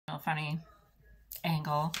funny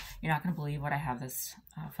angle. You're not gonna believe what I have this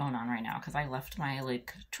phone on right now because I left my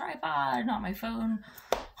like tripod, not my phone,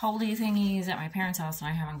 holy thingies at my parents' house, and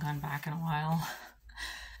I haven't gone back in a while.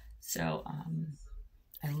 So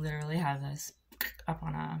I literally have this up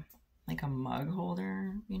on a like a mug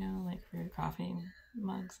holder, you know, like for your coffee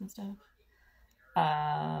mugs and stuff.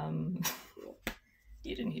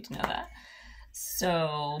 You didn't need to know that.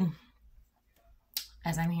 So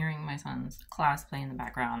as I'm hearing my son's class play in the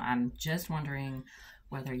background, I'm just wondering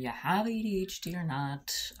whether you have ADHD or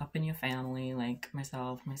not up in your family, like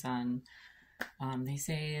myself, my son. They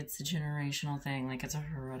say it's a generational thing, like it's a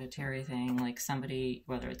hereditary thing, like somebody,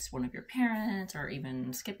 whether it's one of your parents or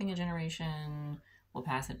even skipping a generation, will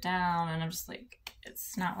pass it down. And I'm just like,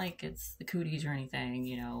 it's not like it's the cooties or anything,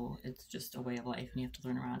 you know, it's just a way of life and you have to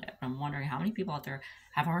learn around it. But I'm wondering how many people out there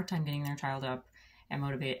have a hard time getting their child up and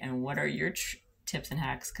motivate, and what are your tips and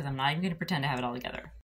hacks? Because I'm not even going to pretend to have it all together.